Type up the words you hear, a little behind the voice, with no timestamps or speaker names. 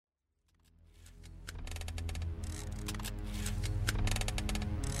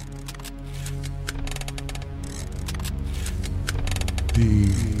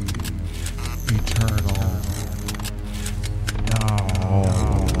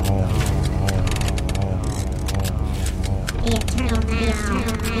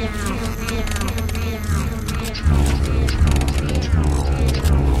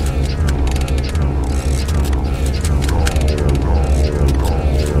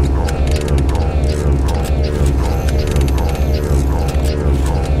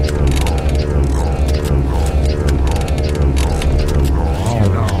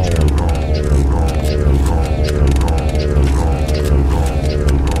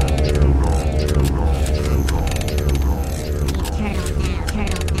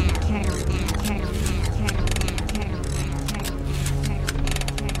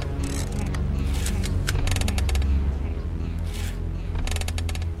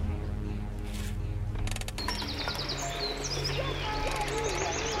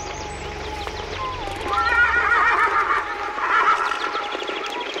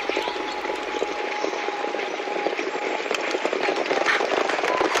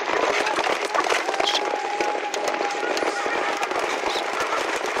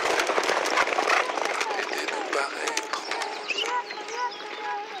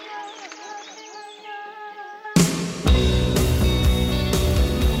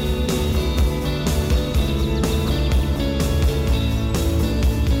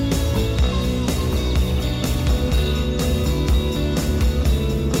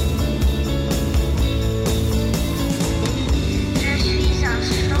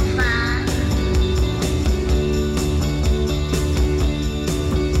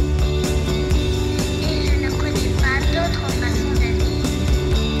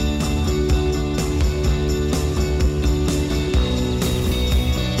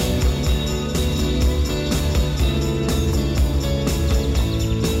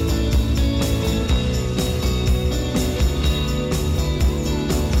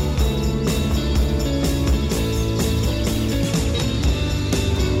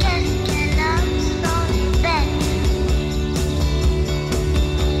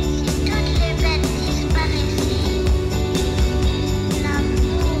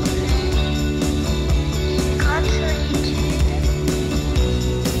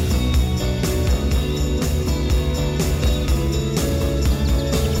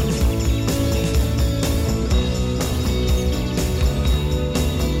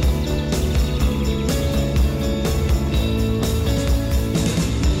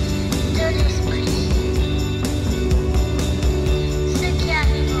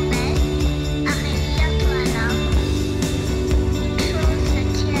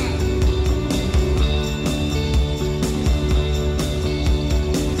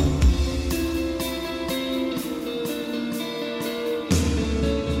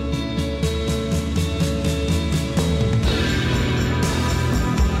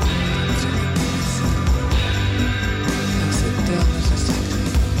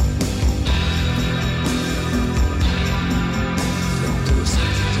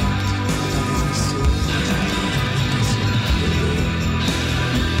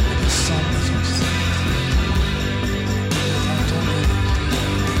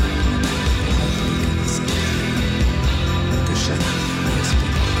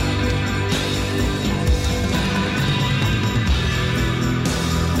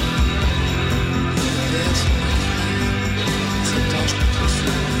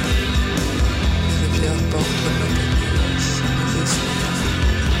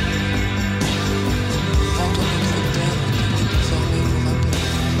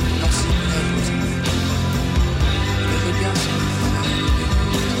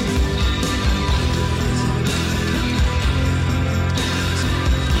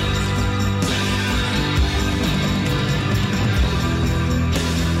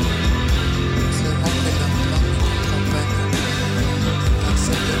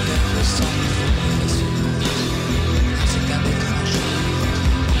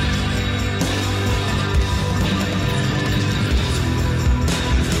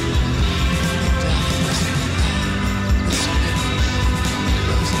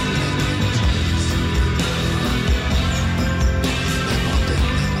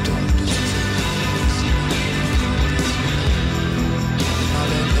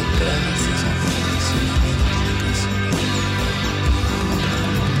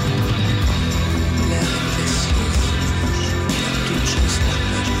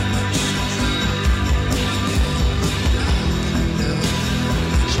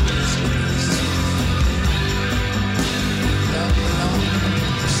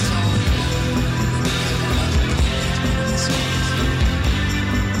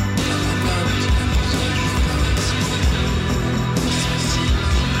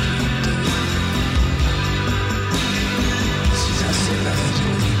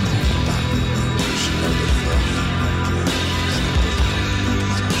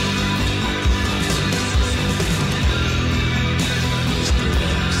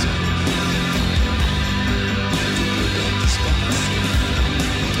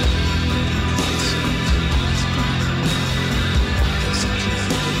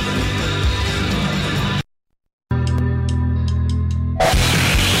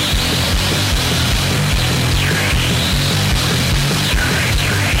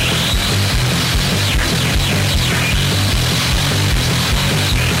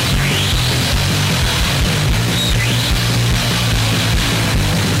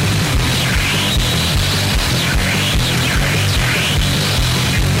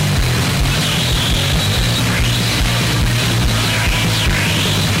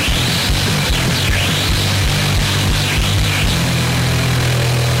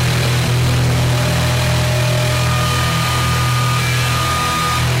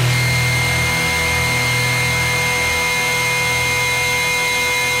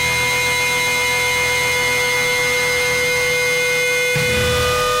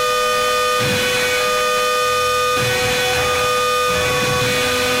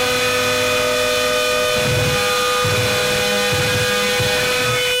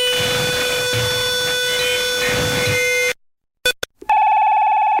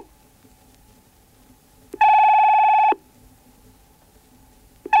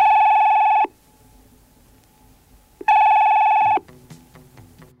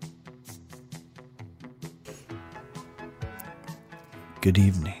good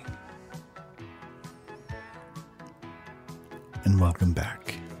evening, and welcome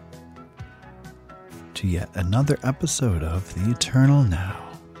back to yet another episode of The Eternal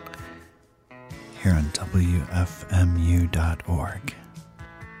Now here on WFMU.org.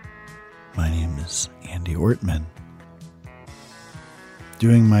 My name is Andy Ortman,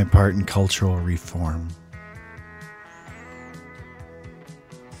 doing my part in cultural reform.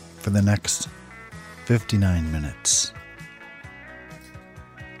 For the next 59 minutes,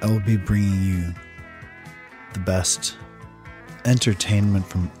 I will be bringing you the best entertainment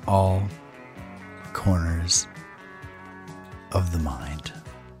from all corners of the mind.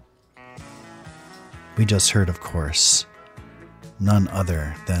 We just heard, of course, none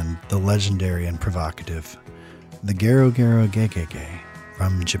other than the legendary and provocative the Garo Garo Gegege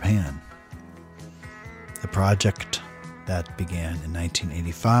from Japan. The project that began in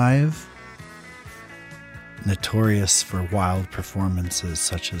 1985, notorious for wild performances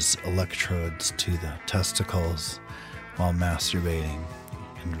such as electrodes to the testicles while masturbating,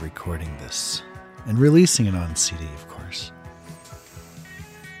 and recording this and releasing it on CD, of course.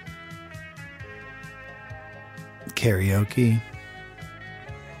 Karaoke,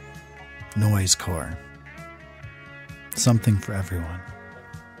 noisecore, something for everyone.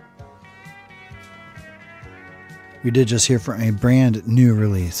 We did just hear from a brand new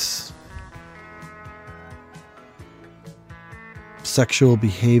release, Sexual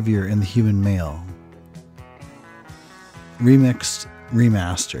Behavior in the Human Male, remixed,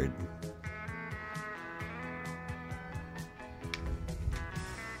 remastered.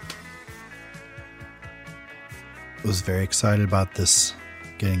 I was very excited about this,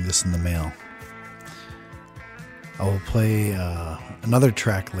 getting this in the mail. I will play another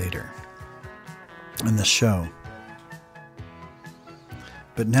track later in the show.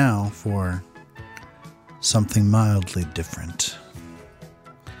 But now for something mildly different.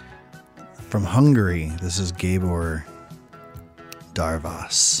 From Hungary, this is Gabor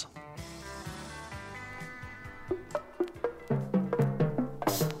Darvas.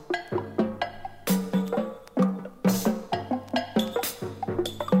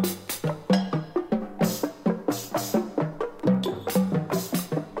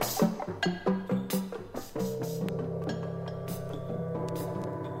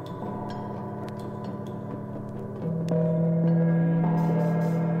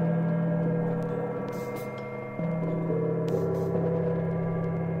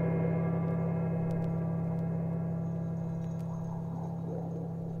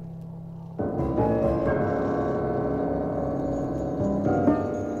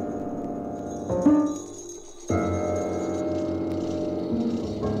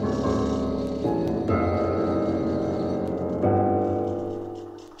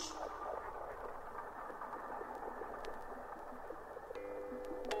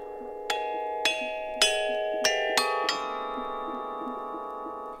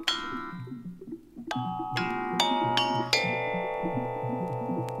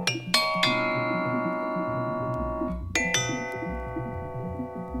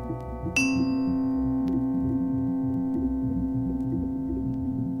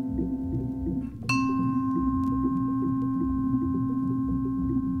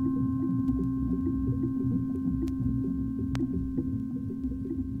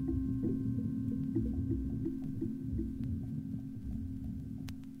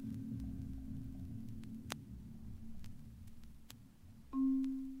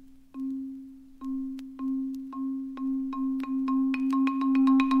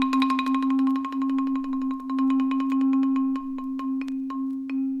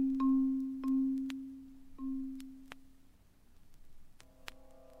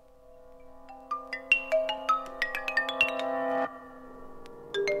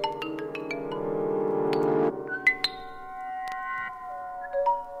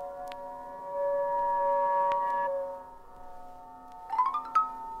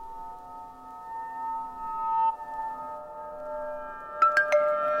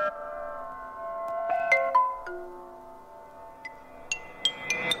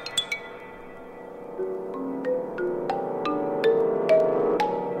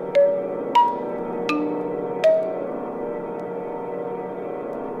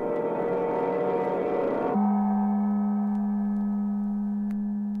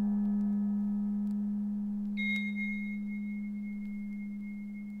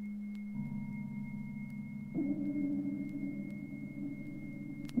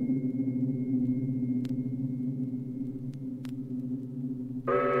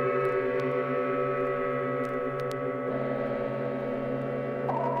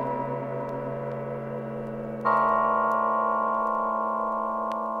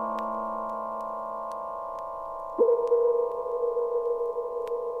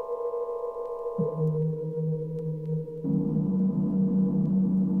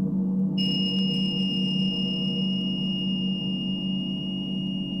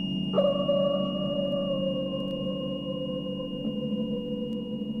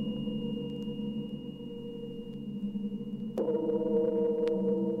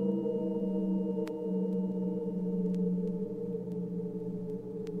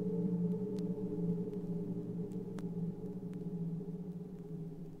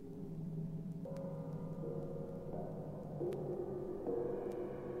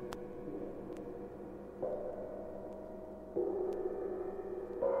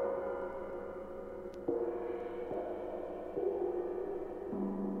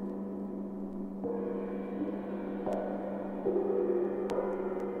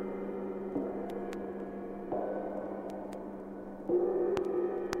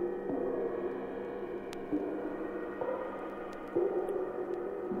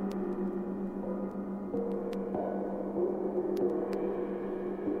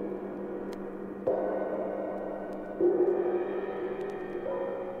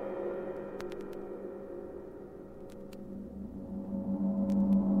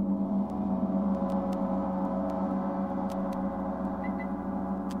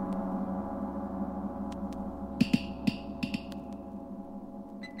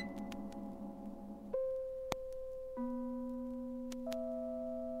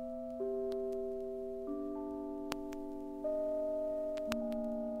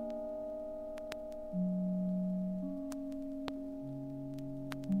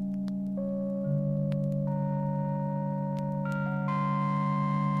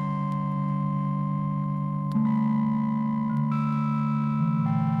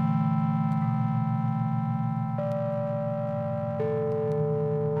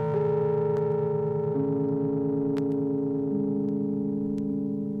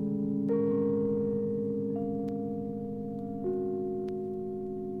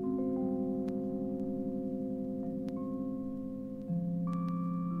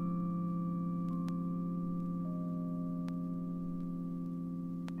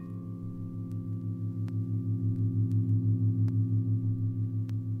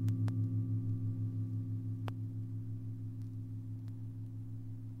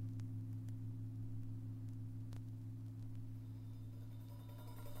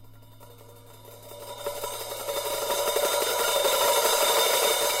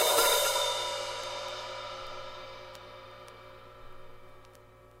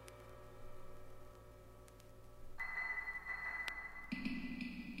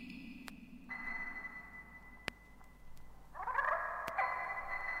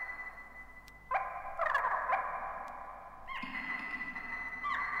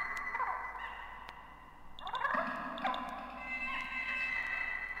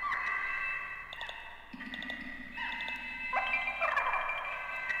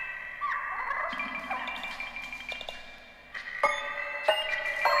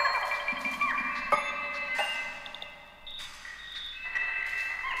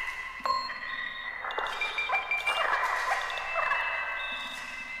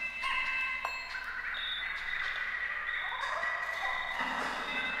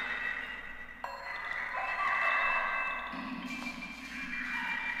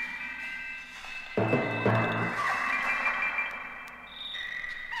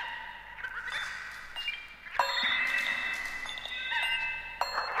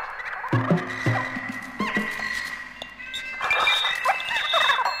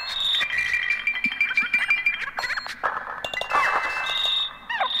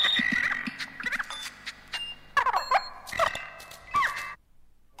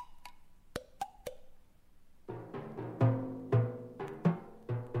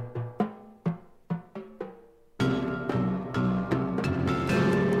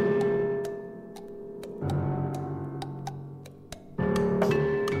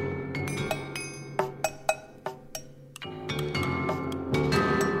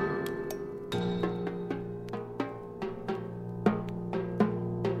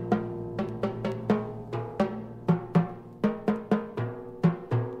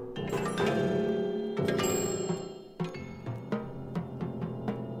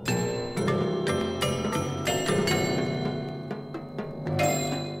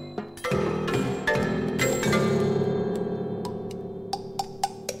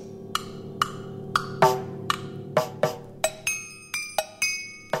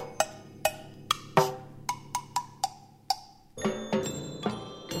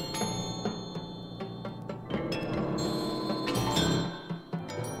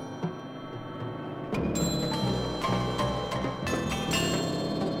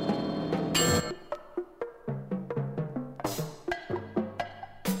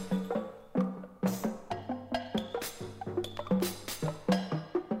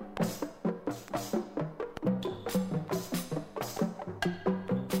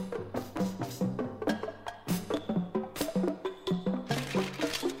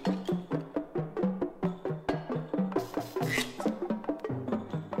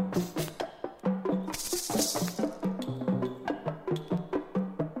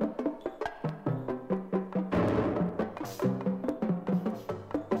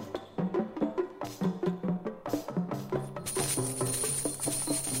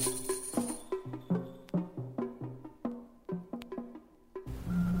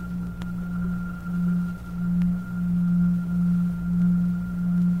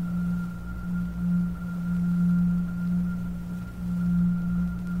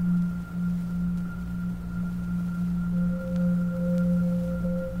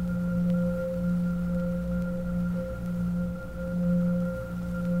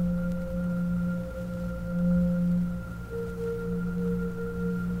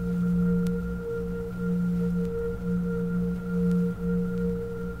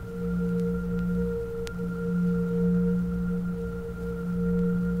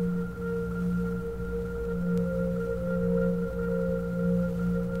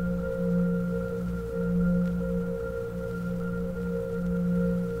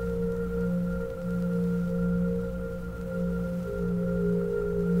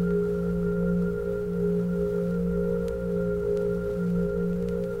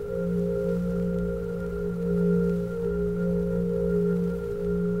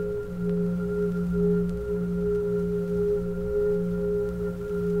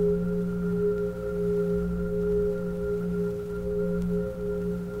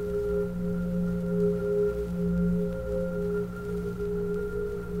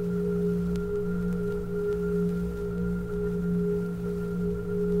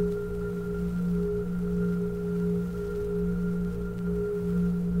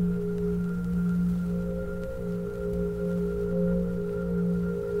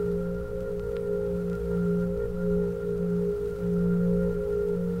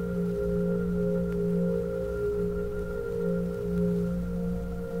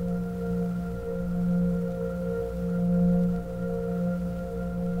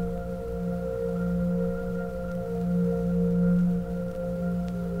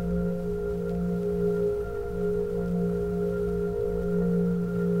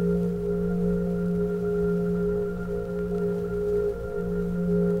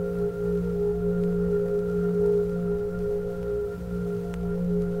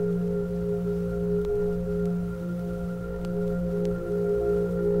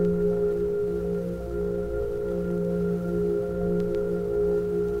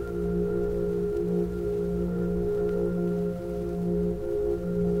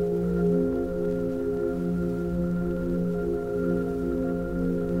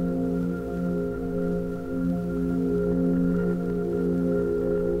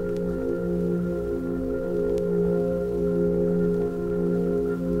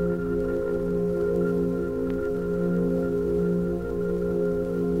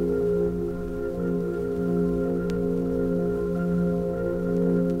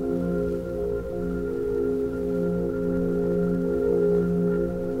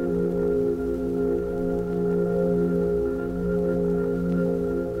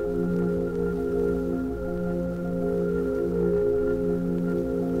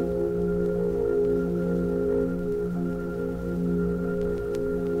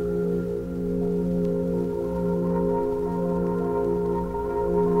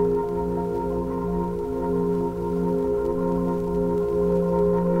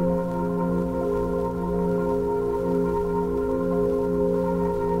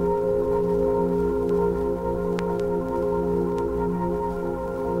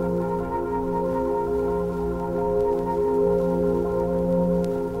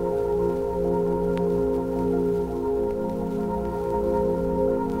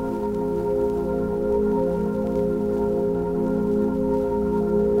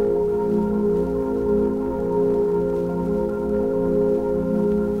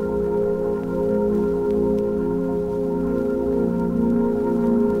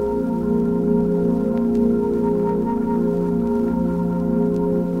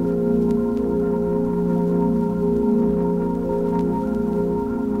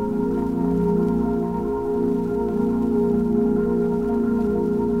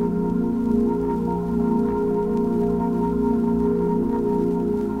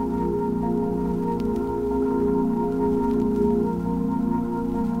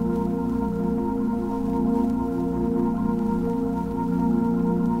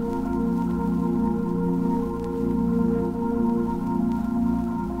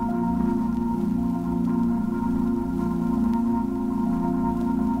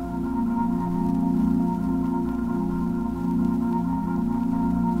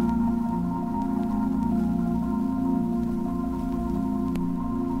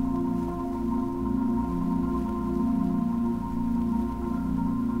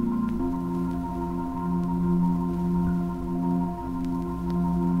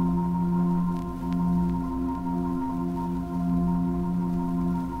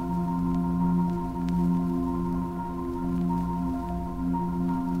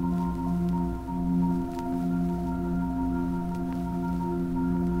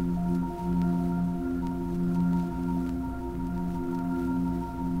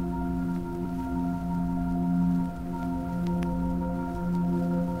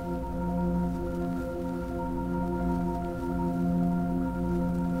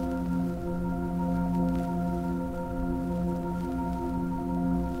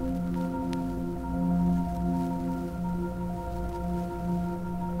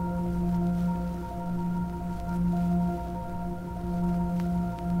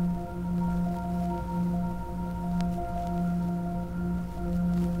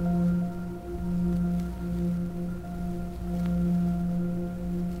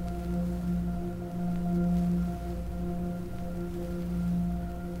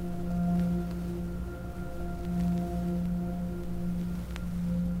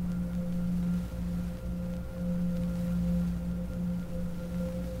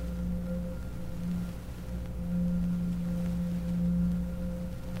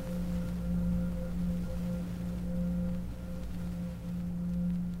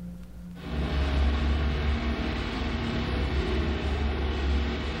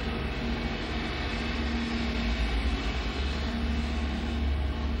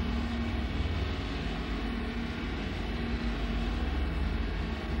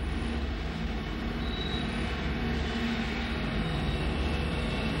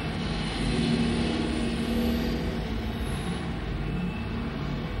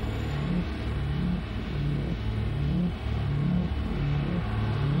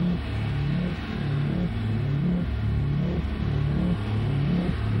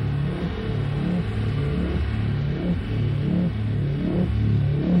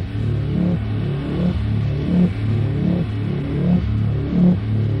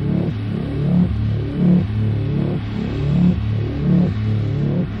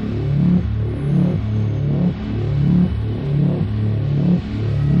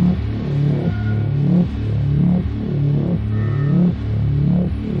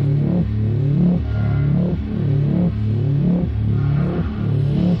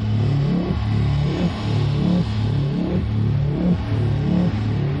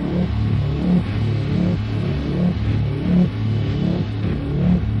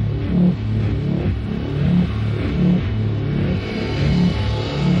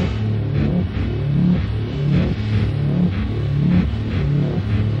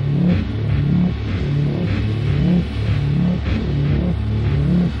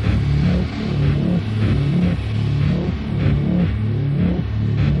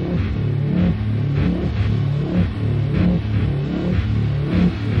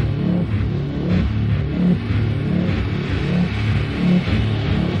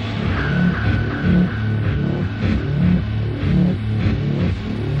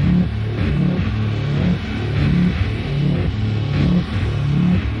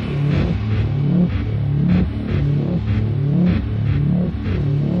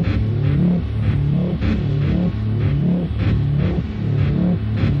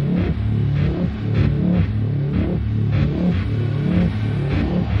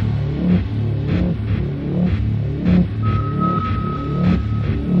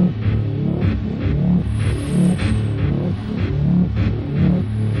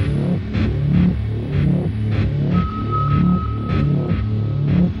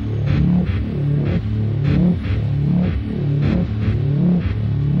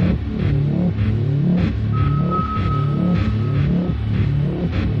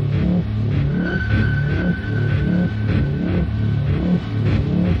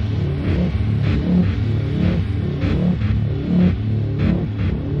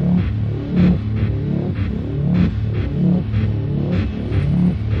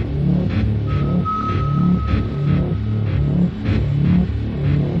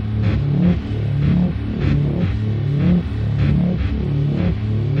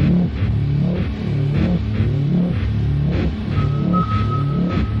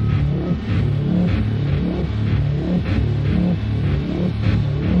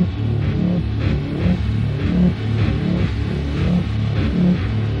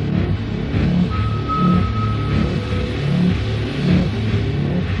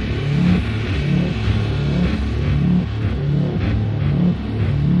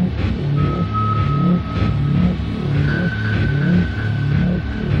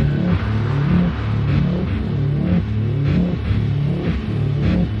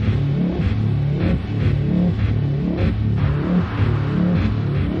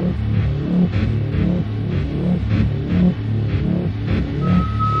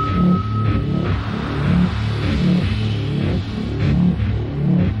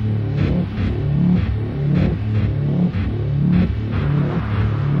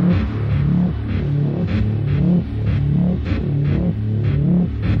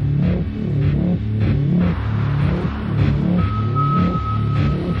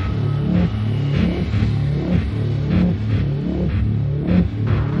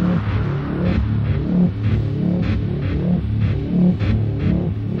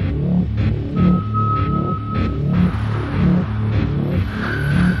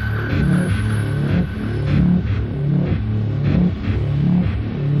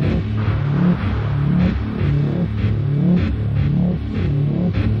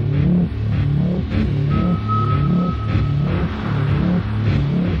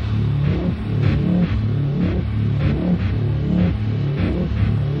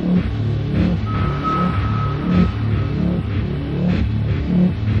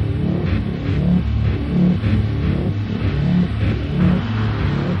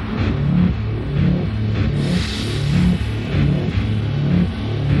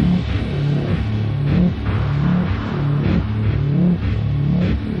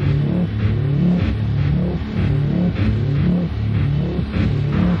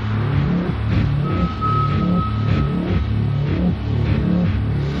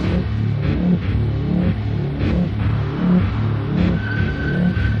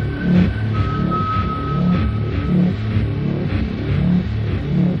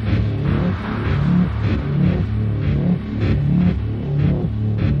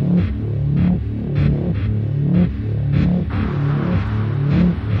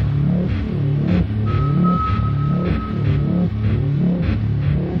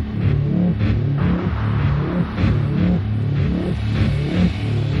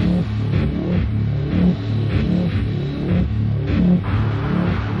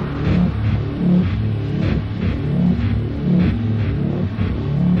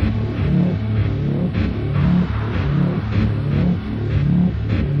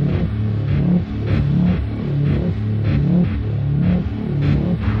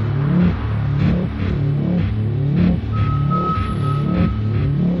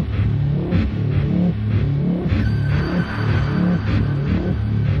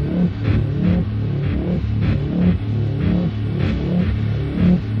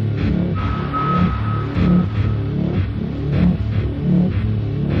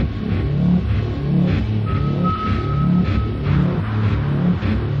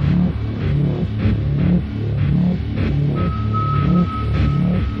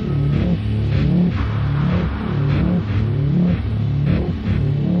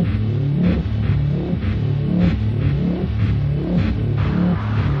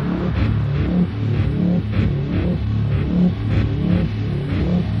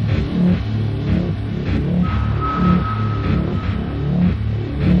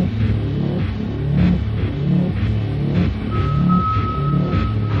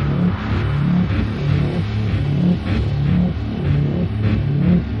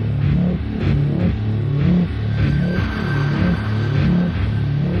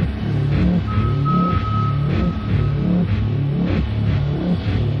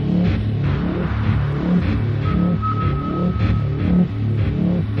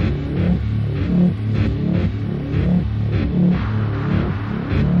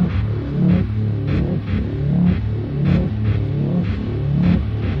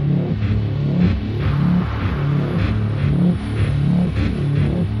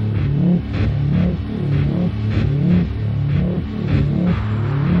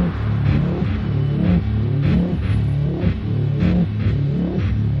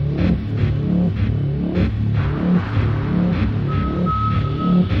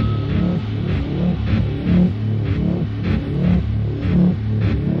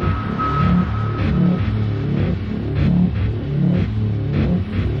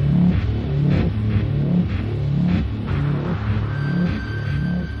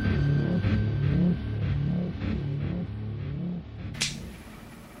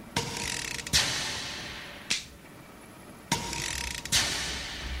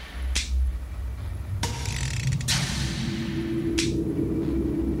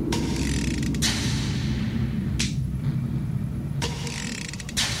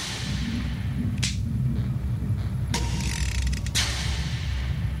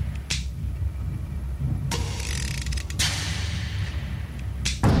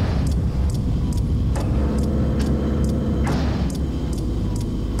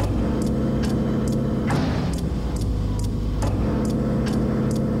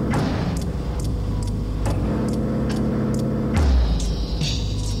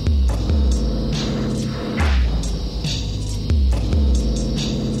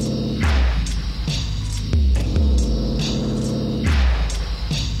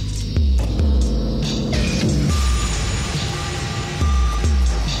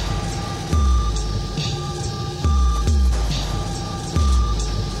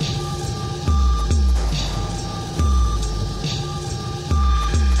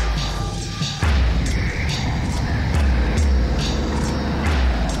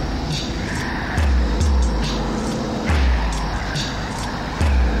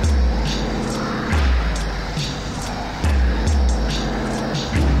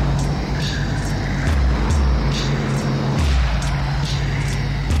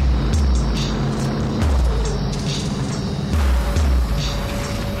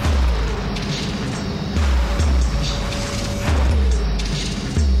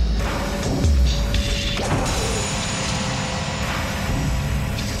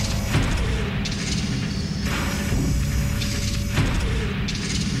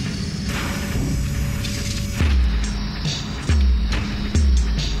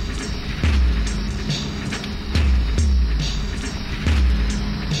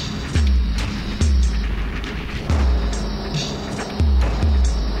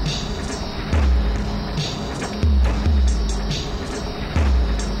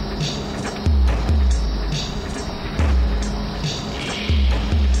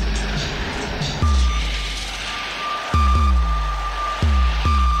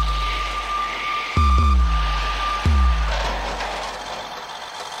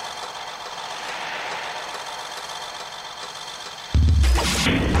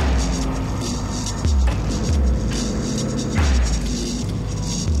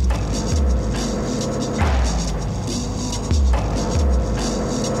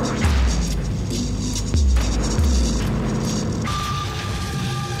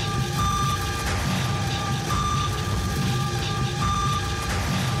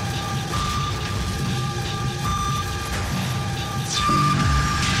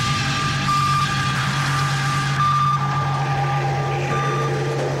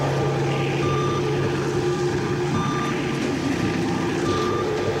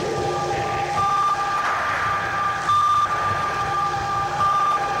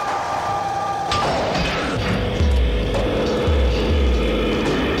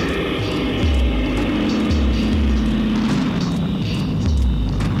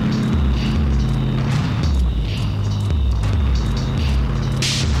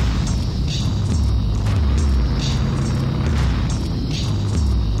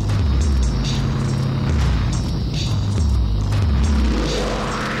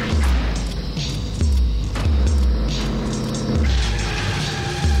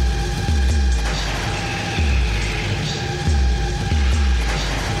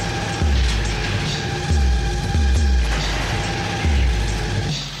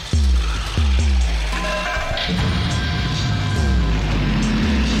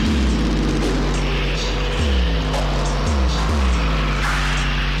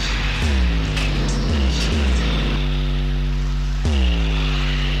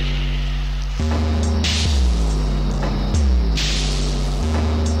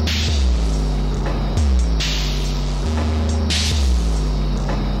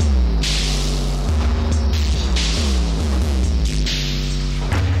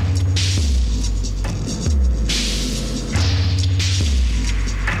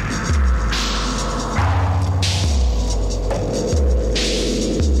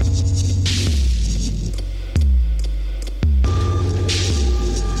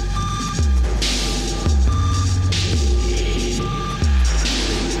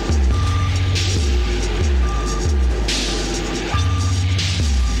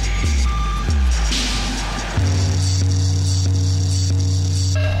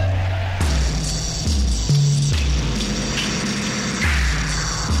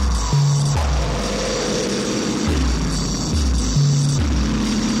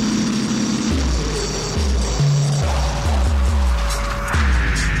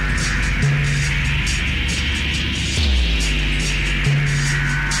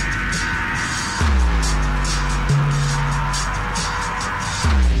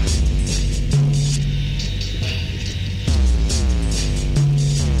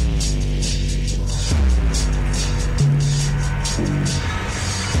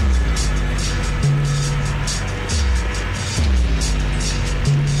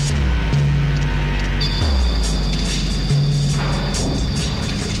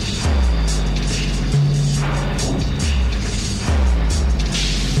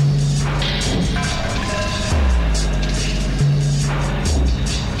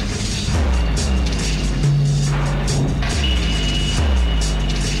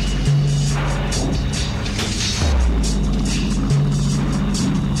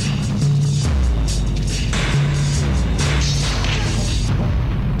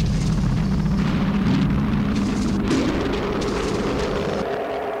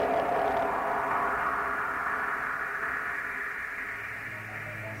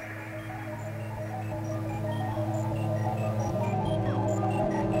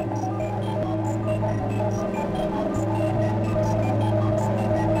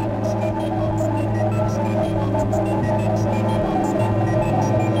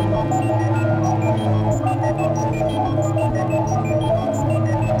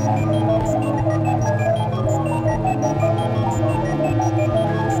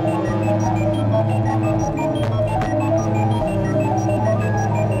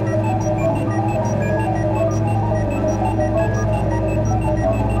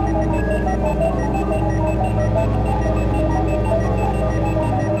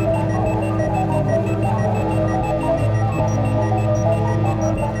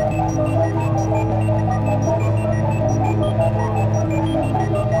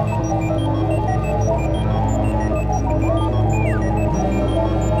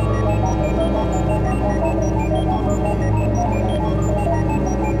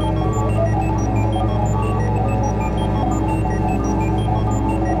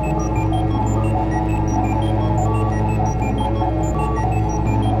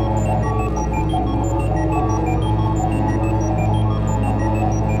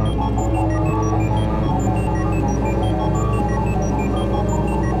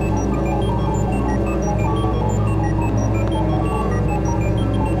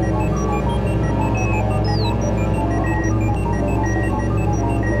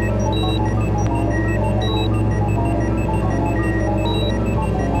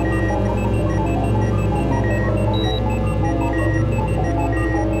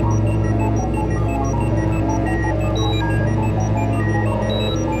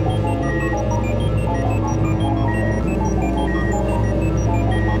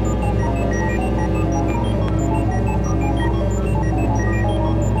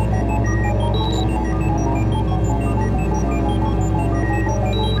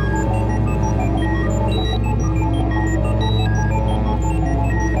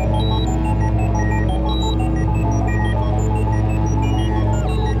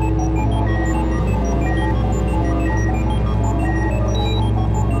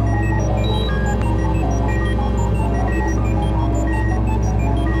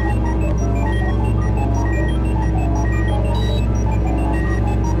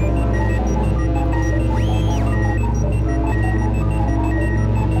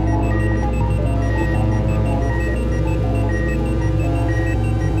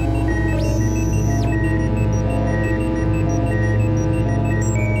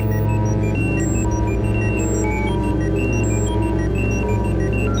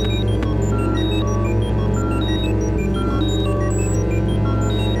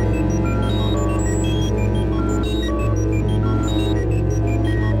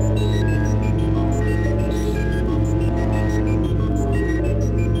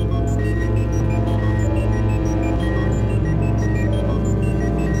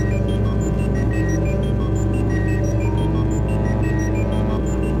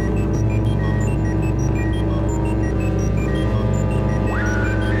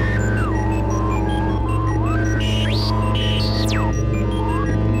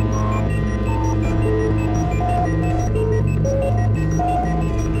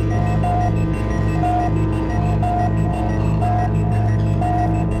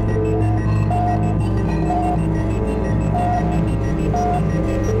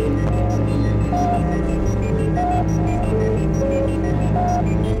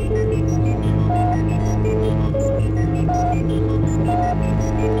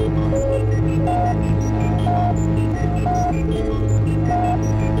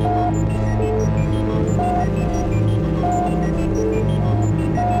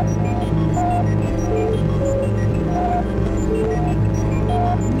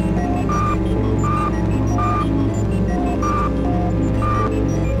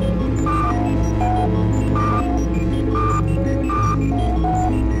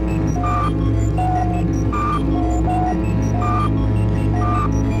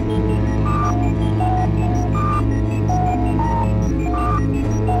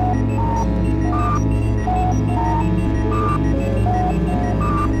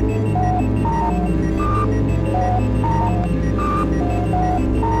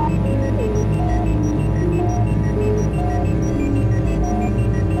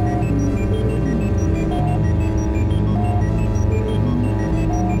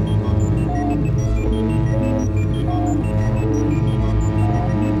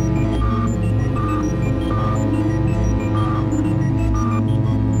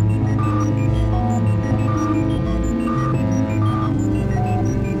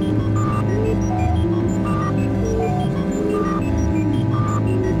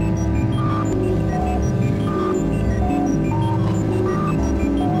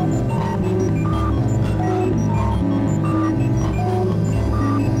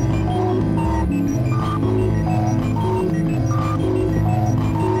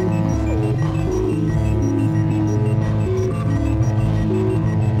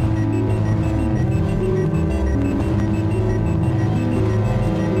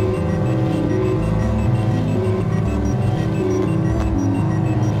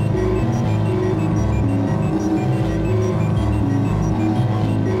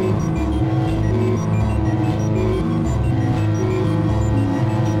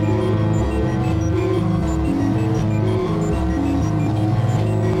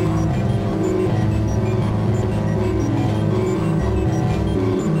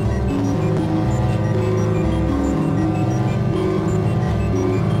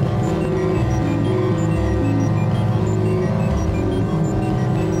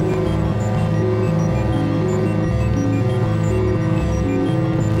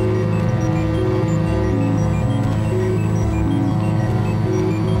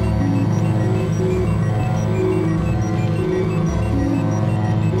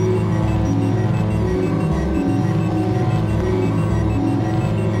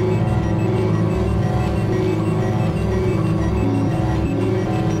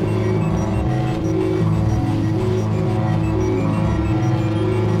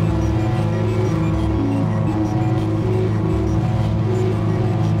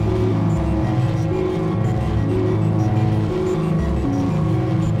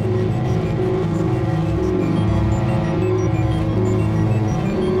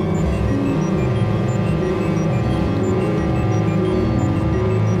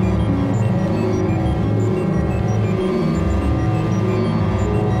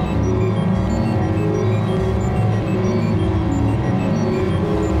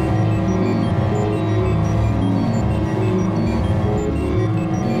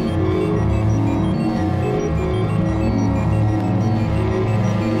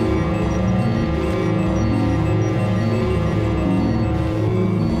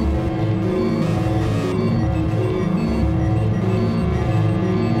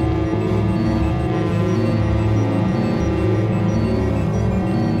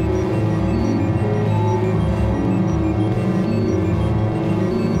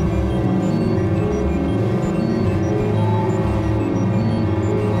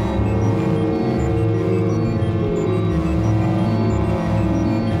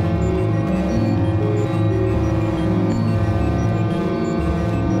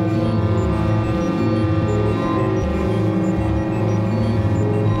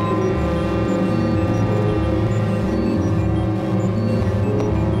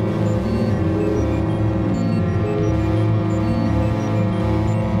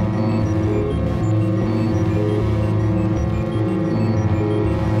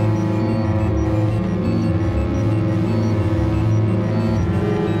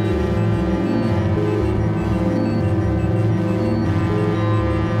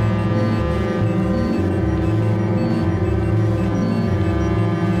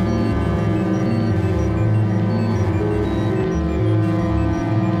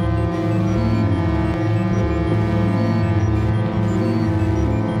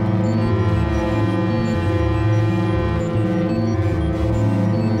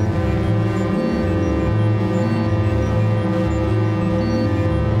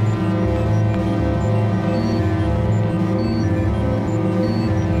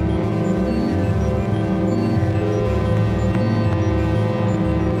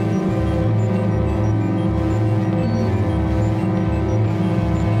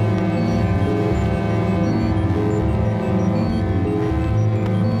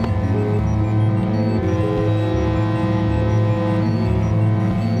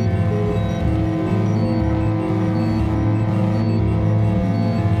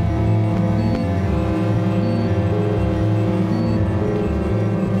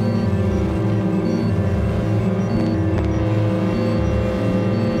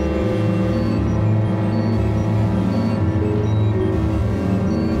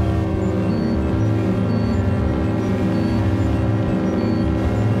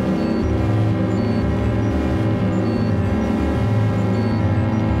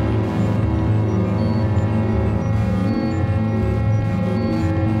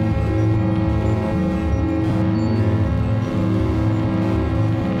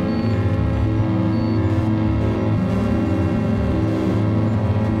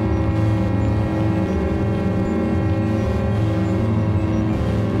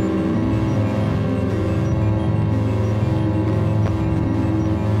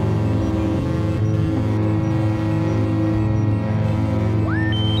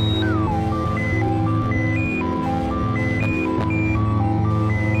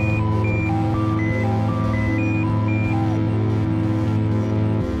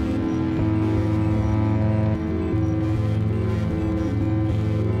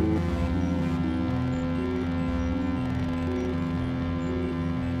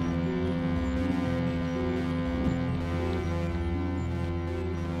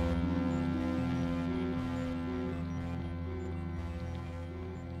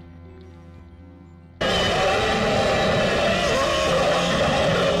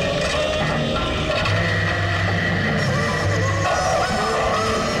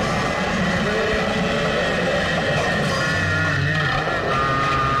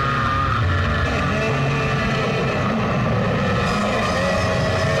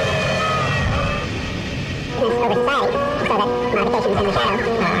 in the shadow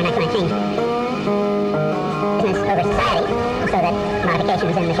are not going to change. Business over society, so that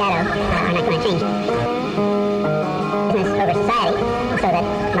modifications in the shadow are not going to change. Business over society, so that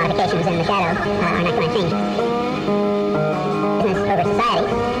modifications in the shadow are not going to change. Business over society,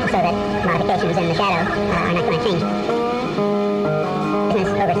 so that modifications in the shadow are not going to change.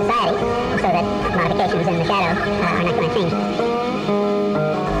 Business over society, so that modifications in the shadow are not going to change.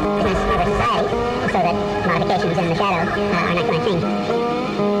 Business over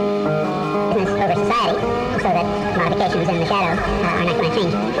society, so that modifications in the shadow are not going to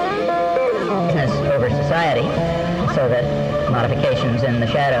change. Business over society, so that modifications in the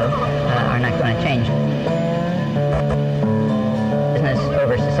shadow are not going to change. Business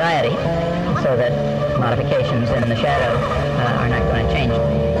over society, so that modifications in the shadow are not going to change. Business over society, so that modifications in the shadow are not going to change.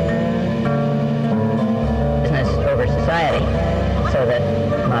 Business over society, so that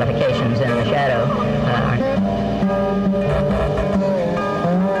modifications in the shadow are.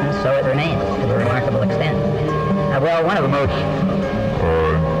 And so it remains to a remarkable extent. Well, one of the most.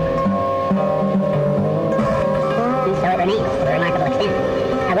 And so it remains to a remarkable extent.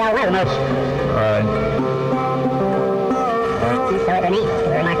 Well, one of the most. And so it remains to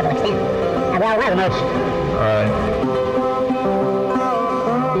a remarkable extent. Well, one of the most. And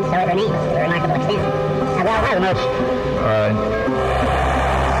so it remains to a remarkable extent. Well, one of the most.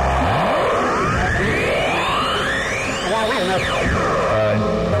 Well, one of the most. And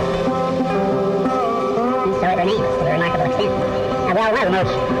so it remains to a remarkable extent. Well, one of the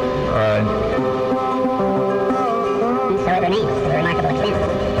most. And so it remains to a remarkable extent.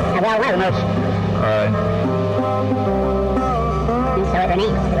 Well, one of the most. And so it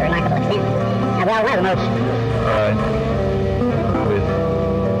remains to a remarkable extent. Well, one of the most. With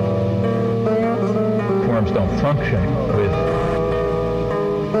forms don't function with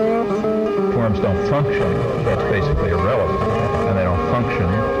forms don't function, that's basically irrelevant. And they don't function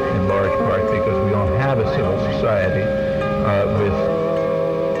in large part because we don't have a civil society with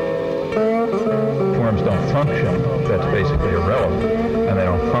forms don't function, that's basically irrelevant. And they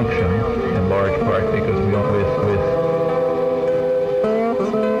don't function in large part because we don't with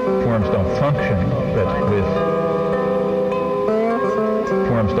forms don't function, that's with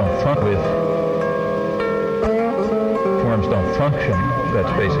forms don't function with forms don't function,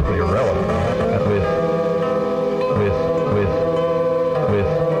 that's basically irrelevant. And with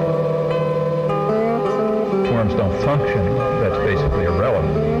forms don't function, that's basically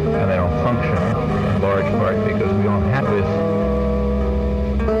irrelevant. And they don't function in large part because we don't have with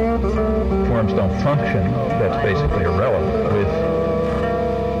forms don't function, that's basically irrelevant. With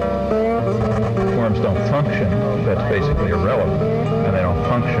forms don't function, that's basically irrelevant. And they don't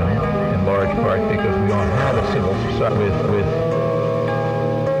function in large part because we don't have a civil society with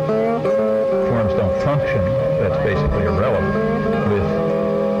forms don't function, that's basically irrelevant. With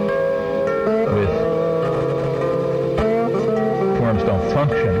forms don't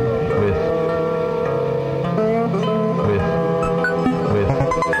function with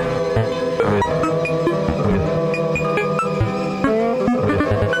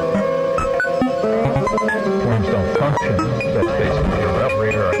forms don't function, that's basically irrelevant.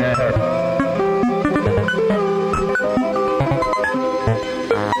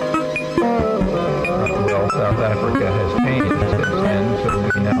 Well, South Africa has changed since then, so we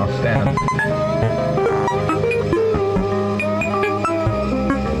now stand.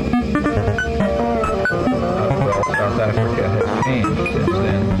 South Africa has changed since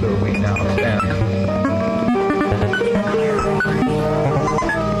then, so we now stand.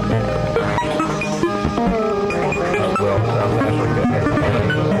 Well, South Africa has changed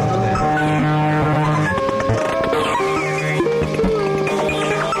since then.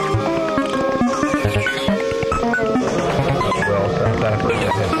 Well, South Africa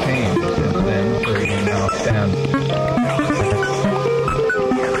has changed since then, so we now stand.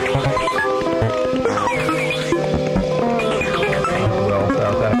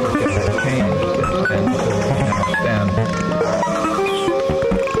 South Africa has changed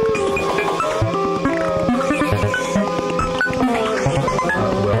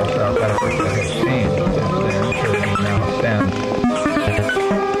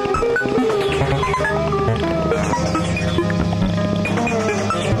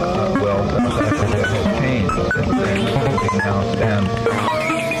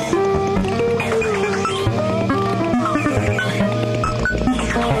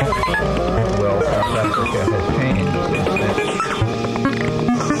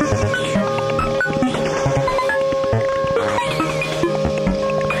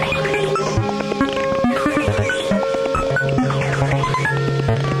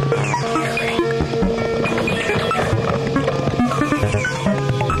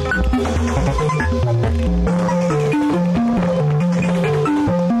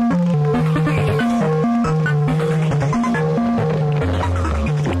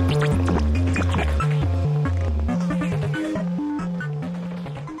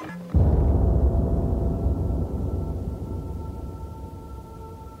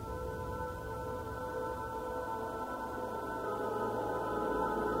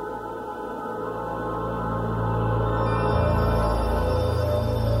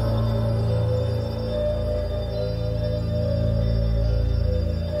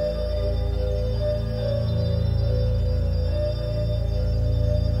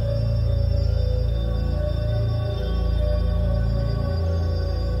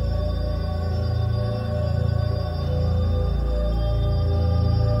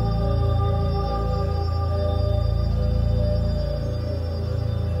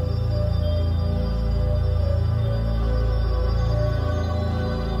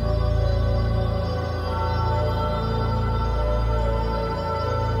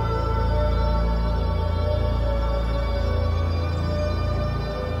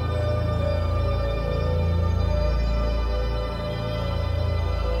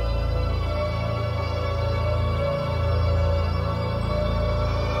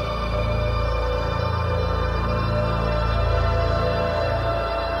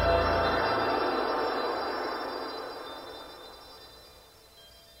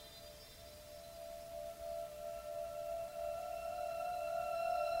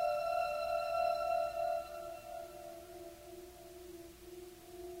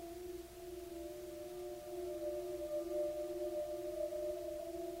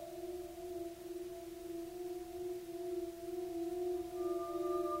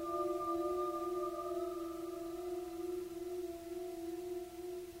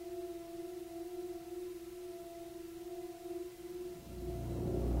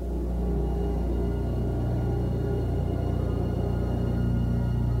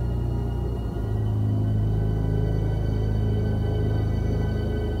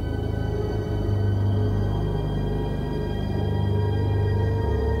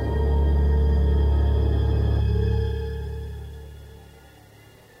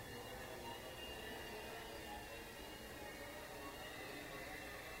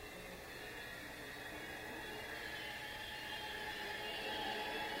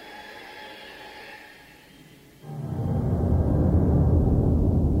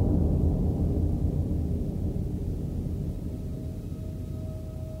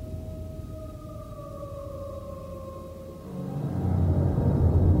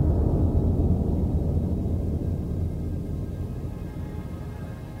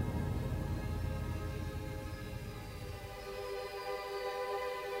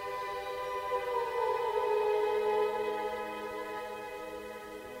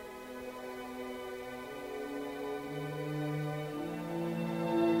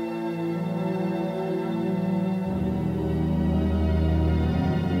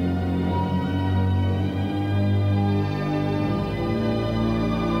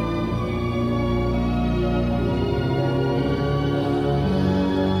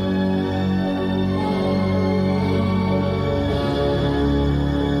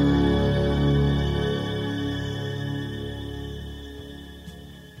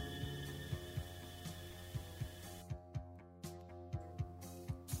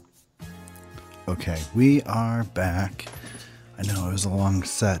Okay, we are back. I know it was a long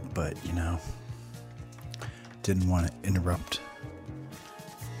set, but, didn't want to interrupt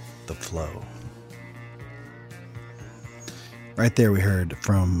the flow. Right there we heard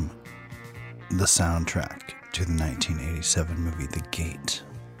from the soundtrack to the 1987 movie The Gate.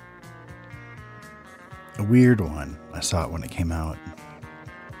 A weird one. I saw it when it came out.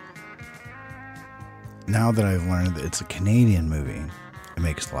 Now that I've learned that it's a Canadian movie, it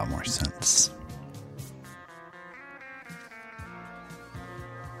makes a lot more sense.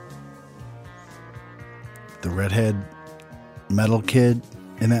 The redhead metal kid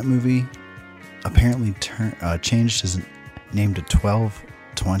in that movie apparently changed his name to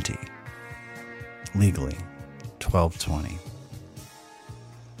 1220. Legally. 1220.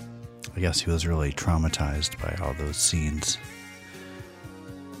 I guess he was really traumatized by all those scenes.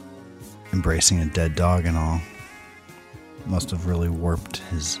 Embracing a dead dog and all. Must have really warped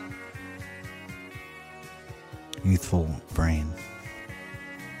his youthful brain.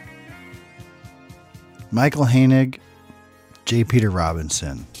 Michael Hoenig, J. Peter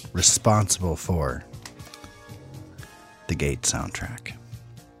Robinson, responsible for the Gate soundtrack.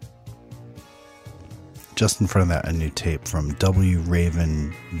 Just in front of that, a new tape from W.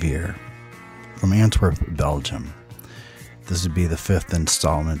 Raven Veer from Antwerp, Belgium. This would be the 5th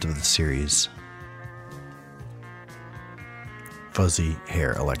installment of the series, Fuzzy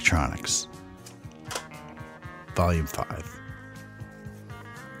Hair Electronics, Volume 5.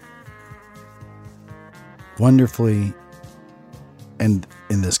 Wonderfully, and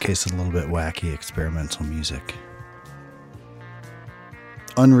in this case a little bit wacky, experimental music.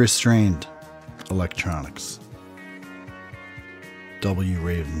 Unrestrained electronics. W.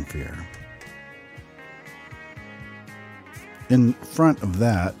 Raven Veer. In front of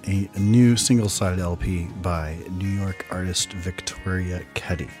that, a new single-sided LP by New York artist Victoria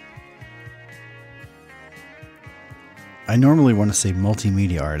Keddy. I normally want to say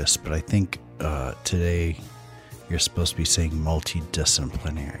multimedia artist, but I think today you're supposed to be saying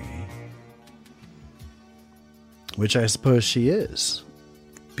multidisciplinary. Which I suppose she is,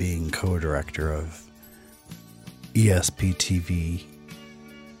 being co-director of ESP TV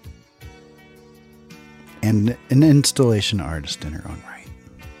and an installation artist in her own right.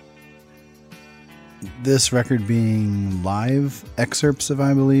 This record being live excerpts of,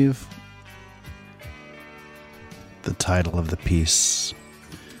 I believe. The title of the piece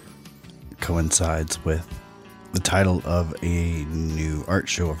coincides with the title of a new art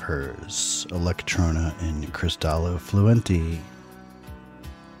show of hers, Electrona in Cristallo Fluenti,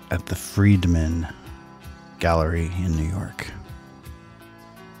 at the Friedman Gallery in New York.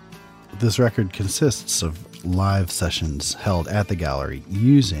 This record consists of live sessions held at the gallery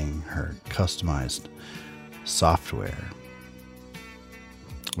using her customized software,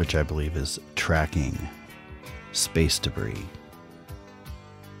 which I believe is tracking space debris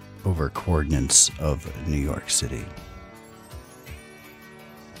over coordinates of New York City.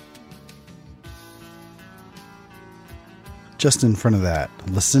 Just in front of that,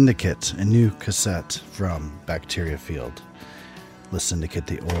 Le Syndicate, a new cassette from Bacteria Field. Le Syndicate,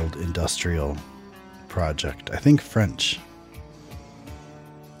 the old industrial project, I think French.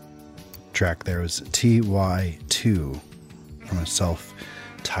 Track there was TY2 from a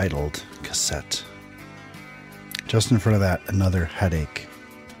self-titled cassette. Just in front of that, another Headache.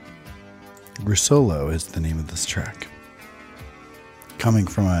 Rusolo is the name of this track. Coming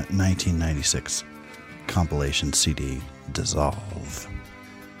from a 1996 compilation CD, Dissolve,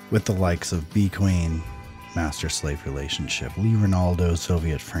 with the likes of B Queen, Master-Slave Relationship, Lee Ronaldo,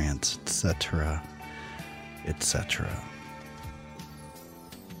 Soviet France, etc., etc.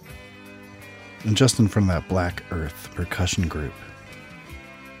 And just in front of that, Black Earth percussion group.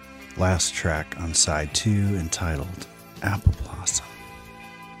 Last track on side 2, entitled Apple Blossom.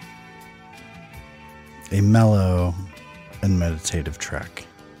 A mellow and meditative track.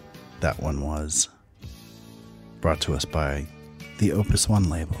 That one was. Brought to us by the Opus One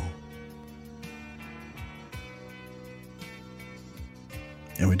label.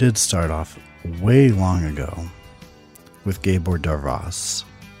 And we did start off way long ago with Gabor Darvas,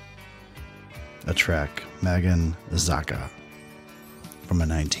 a track, Magan Zaka, from a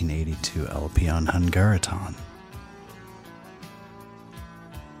 1982 LP on Hungariton.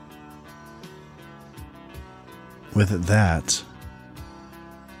 With that,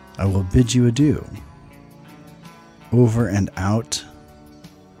 I will bid you adieu. Over and out.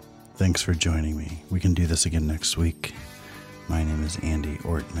 Thanks for joining me. We can do this again next week. My name is Andy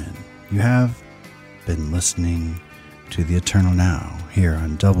Ortman. You have been listening to The Eternal Now here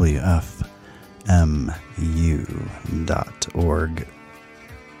on WFMU.org.